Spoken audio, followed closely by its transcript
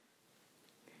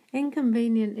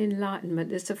Inconvenient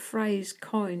enlightenment is a phrase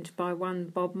coined by one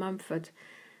Bob Mumford.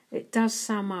 It does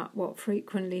sum up what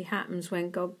frequently happens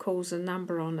when God calls a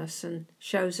number on us and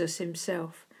shows us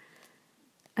himself.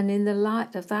 And in the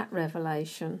light of that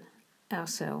revelation,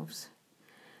 ourselves.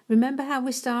 Remember how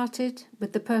we started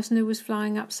with the person who was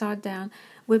flying upside down?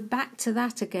 We're back to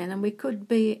that again, and we could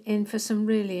be in for some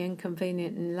really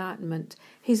inconvenient enlightenment.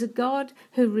 He's a God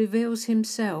who reveals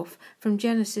himself from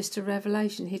Genesis to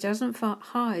Revelation. He doesn't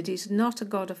hide. He's not a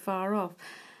God afar off.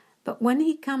 But when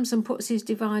he comes and puts his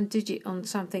divine digit on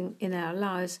something in our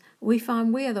lives, we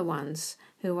find we are the ones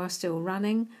who are still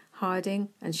running, hiding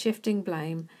and shifting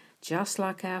blame, just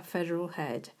like our federal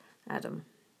head, Adam.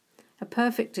 A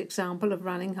perfect example of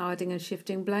running, hiding and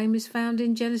shifting blame is found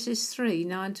in Genesis 3,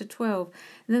 9-12.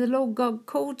 And then the Lord God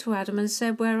called to Adam and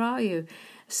said, "Where are you?"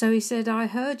 So he said, "I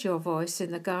heard your voice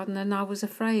in the garden and I was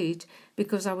afraid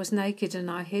because I was naked and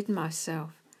I hid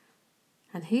myself."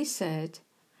 And he said,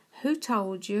 "Who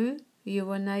told you you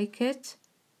were naked?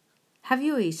 Have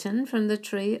you eaten from the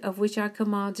tree of which I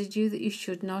commanded you that you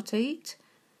should not eat?"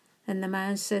 And the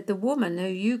man said, "The woman who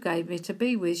you gave me to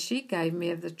be with, she gave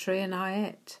me of the tree and I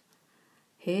ate."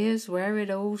 Here's where it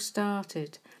all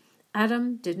started.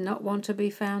 Adam did not want to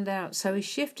be found out, so he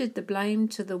shifted the blame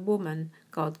to the woman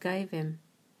God gave him.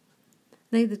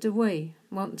 Neither do we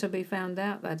want to be found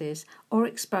out, that is, or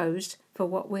exposed for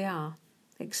what we are.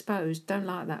 Exposed, don't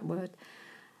like that word.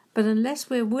 But unless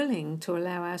we're willing to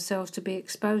allow ourselves to be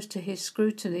exposed to his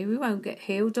scrutiny, we won't get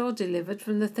healed or delivered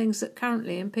from the things that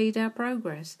currently impede our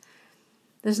progress.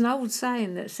 There's an old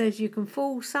saying that says you can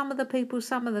fool some of the people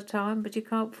some of the time, but you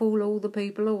can't fool all the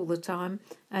people all the time.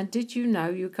 And did you know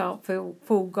you can't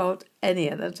fool God any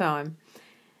of the time?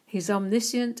 He's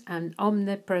omniscient and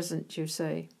omnipresent, you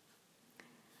see.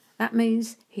 That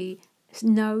means he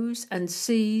knows and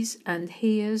sees and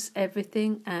hears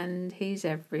everything, and he's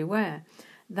everywhere.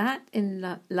 That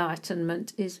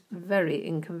enlightenment is very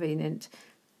inconvenient,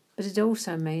 but it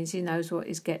also means he knows what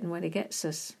he's getting when he gets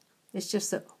us. It's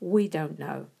just that we don't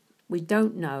know. We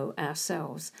don't know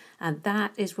ourselves, and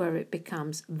that is where it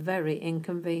becomes very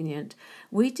inconvenient.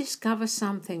 We discover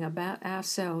something about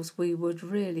ourselves we would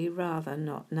really rather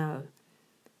not know.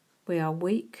 We are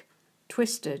weak,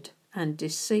 twisted, and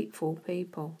deceitful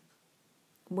people.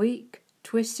 Weak,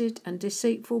 twisted and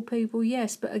deceitful people,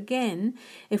 yes, but again,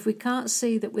 if we can't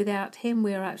see that without him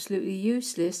we are absolutely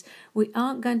useless, we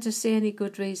aren't going to see any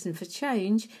good reason for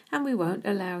change, and we won't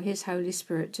allow his Holy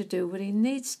Spirit to do what he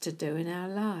needs to do in our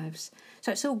lives.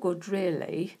 So it's all good,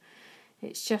 really.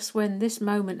 It's just when this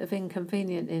moment of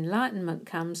inconvenient enlightenment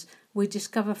comes, we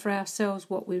discover for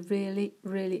ourselves what we really,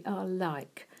 really are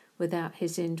like without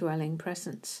his indwelling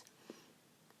presence.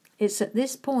 It's at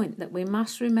this point that we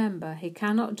must remember he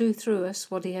cannot do through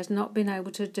us what he has not been able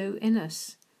to do in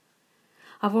us.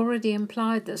 I've already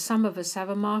implied that some of us have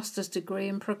a master's degree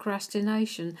in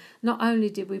procrastination. Not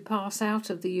only did we pass out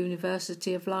of the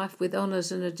University of Life with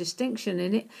honours and a distinction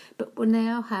in it, but we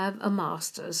now have a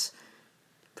master's.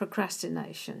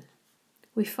 Procrastination.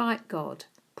 We fight God,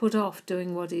 put off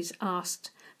doing what he's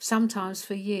asked, sometimes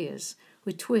for years.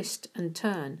 We twist and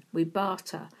turn, we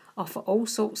barter, offer all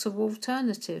sorts of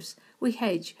alternatives. We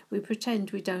hedge, we pretend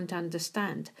we don't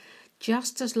understand.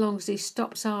 Just as long as he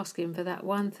stops asking for that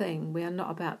one thing we are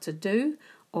not about to do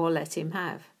or let him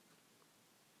have.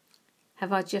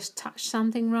 Have I just touched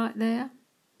something right there?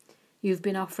 You've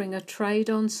been offering a trade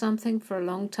on something for a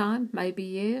long time, maybe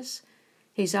years.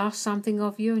 He's asked something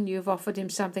of you and you've offered him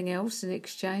something else in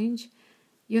exchange.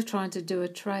 You're trying to do a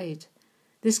trade.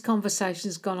 This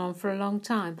conversation's gone on for a long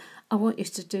time. I want you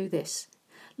to do this.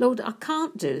 Lord, I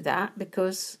can't do that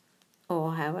because,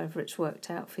 or however it's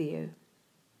worked out for you.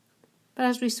 But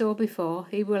as we saw before,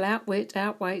 he will outwit,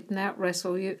 outweight and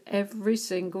outwrestle you every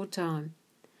single time.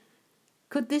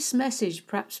 Could this message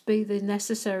perhaps be the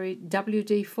necessary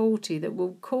WD-40 that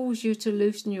will cause you to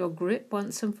loosen your grip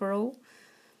once and for all?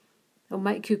 Or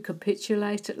make you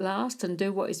capitulate at last and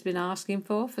do what he's been asking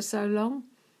for so long?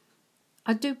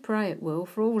 I do pray it will,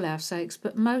 for all our sakes,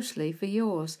 but mostly for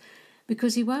yours,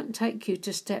 because he won't take you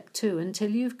to step 2 until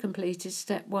you've completed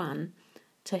step 1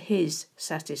 to his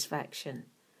satisfaction.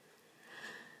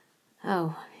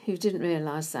 Oh, you didn't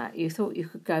realise that. You thought you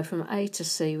could go from A to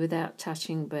C without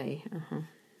touching B.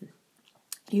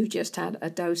 You just had a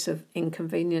dose of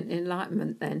inconvenient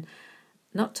enlightenment then,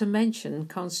 not to mention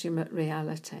consummate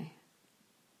reality.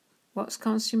 What's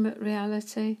consummate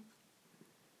reality?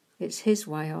 It's his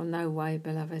way or no way,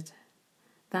 beloved.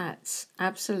 That's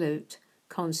absolute,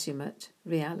 consummate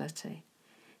reality.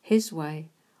 His way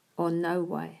or no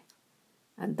way.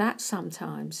 And that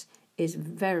sometimes is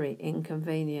very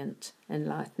inconvenient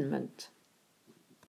enlightenment.